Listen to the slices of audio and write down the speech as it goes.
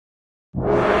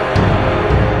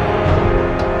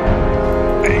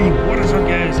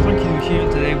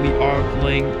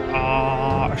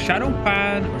playing Shadow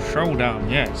Pan Showdown.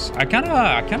 Yes, I kind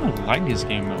of like this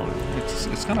game mode.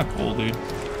 It's kind of cool, dude.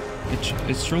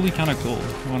 It's really kind of cool.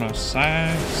 You want to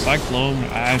Cyclone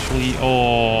Ashley.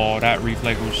 Oh, that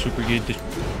reflex was super good.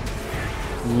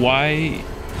 Why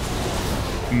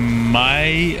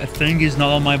my thing is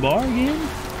not on my bar again?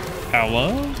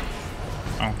 Hello?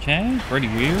 Okay, pretty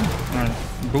weird. I'm gonna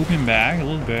boop him back a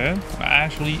little bit.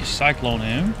 Actually cyclone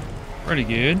him. Pretty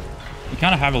good. You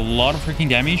kind of have a lot of freaking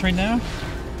damage right now.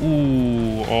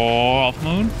 Ooh, oh, half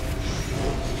moon.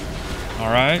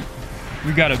 Alright.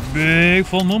 We got a big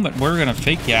full moon, but we're gonna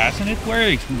fake gas and it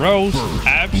works, bros.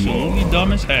 Absolutely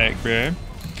dumb as heck, bro.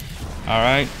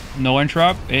 Alright, no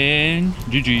interrupt and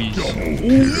GG's.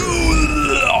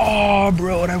 Oh,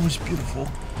 bro, that was beautiful.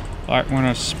 Alright, we're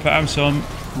gonna spam some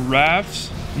rafts.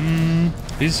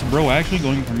 Is bro actually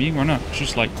going for me? We're not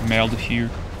just like mailed here.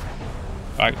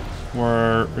 Alright,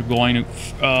 we're going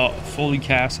to fully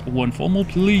cast one full moon.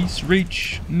 Please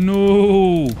reach.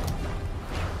 No.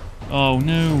 Oh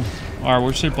no. Alright,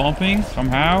 we're still bumping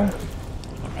somehow.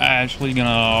 I'm actually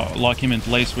gonna lock him in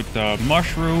place with the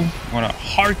mushroom. I'm gonna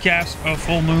hard cast a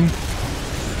full moon.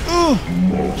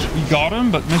 We got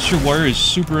him, but Mr. Warrior is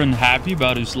super unhappy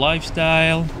about his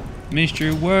lifestyle.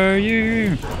 Mr.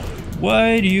 Warrior,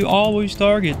 why do you always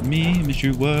target me,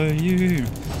 Mr. Warrior?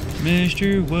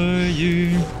 Mr.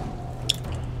 Warrior.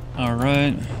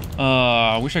 Alright.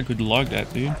 I wish I could log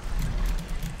that, dude.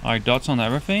 Alright, dots on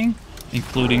everything,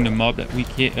 including the mob that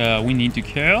we need to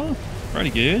kill. Pretty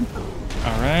good.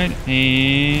 Alright,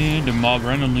 and the mob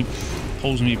randomly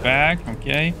pulls me back.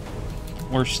 Okay.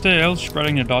 We're still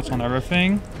spreading the dots on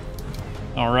everything.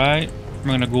 Alright. I'm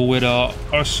gonna go with a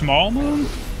small moon,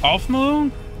 half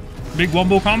moon, big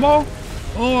wombo combo.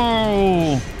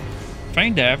 Oh,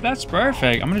 feint death, that's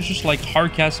perfect. I'm gonna just like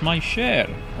hard cast my shit.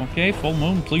 Okay, full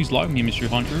moon, please log me, Mr.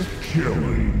 Hunter.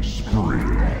 Killing spree.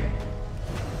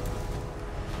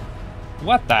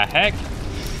 What the heck?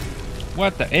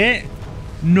 What the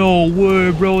No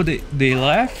way, bro. They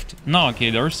left? No,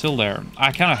 okay, they're still there.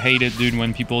 I kind of hate it, dude,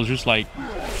 when people just like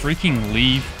freaking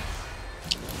leave.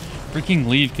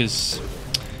 Because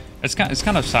it's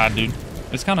kind of sad, dude.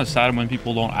 It's kind of sad when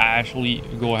people don't actually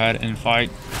go ahead and fight.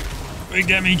 Big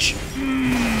damage.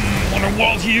 On a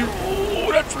wall here.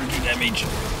 Oh, that freaking damage.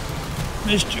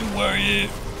 Mr. Warrior,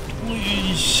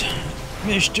 please.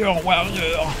 Mr.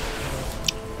 Warrior.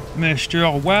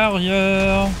 Mr.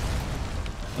 Warrior.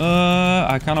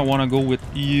 I kind of want to go with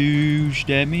huge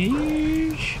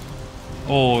damage.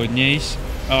 Oh, nice.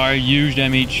 Alright, huge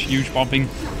damage, huge pumping.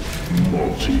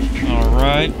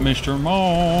 Alright, Mr.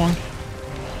 Monk.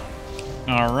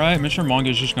 Alright, Mr. Monk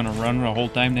is just gonna run the whole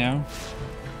time now.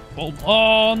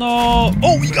 Oh no!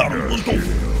 Oh, we got him! Let's go!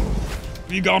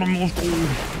 We got him! Let's go!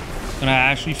 Gonna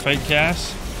actually fake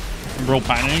cast. Bro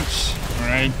panics.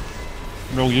 Alright.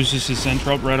 Bro uses his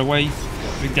interrupt right away.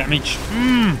 Big damage.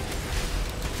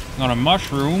 Got a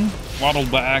mushroom. Waddle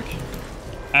back.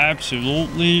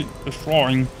 Absolutely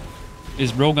destroying.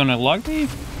 Is bro gonna log me?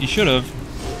 He should have.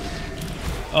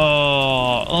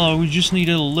 Oh, we just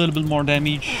needed a little bit more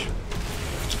damage.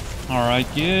 Alright,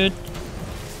 good.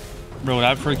 Bro,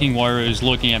 that freaking warrior is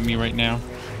looking at me right now.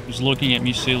 He's looking at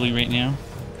me silly right now.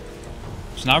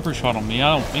 Sniper shot on me?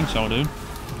 I don't think so, dude.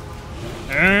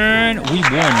 And we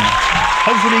won.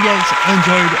 Hopefully you guys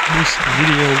enjoyed this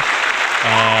video.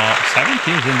 7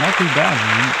 kills and not too bad,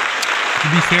 man. To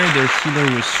be fair, their healer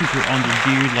was super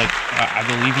undergeared. Like, I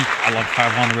believe he had like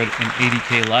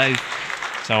 580k life.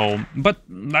 So, but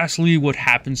lastly, what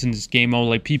happens in this game mode,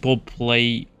 like people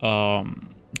play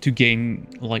to gain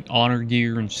like honor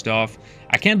gear and stuff.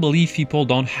 I can't believe people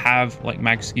don't have like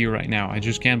max gear right now. I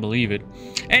just can't believe it.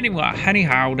 Anyway,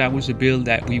 anyhow, that was the build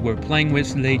that we were playing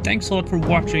with today. Thanks a lot for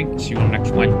watching. See you on the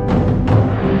next one.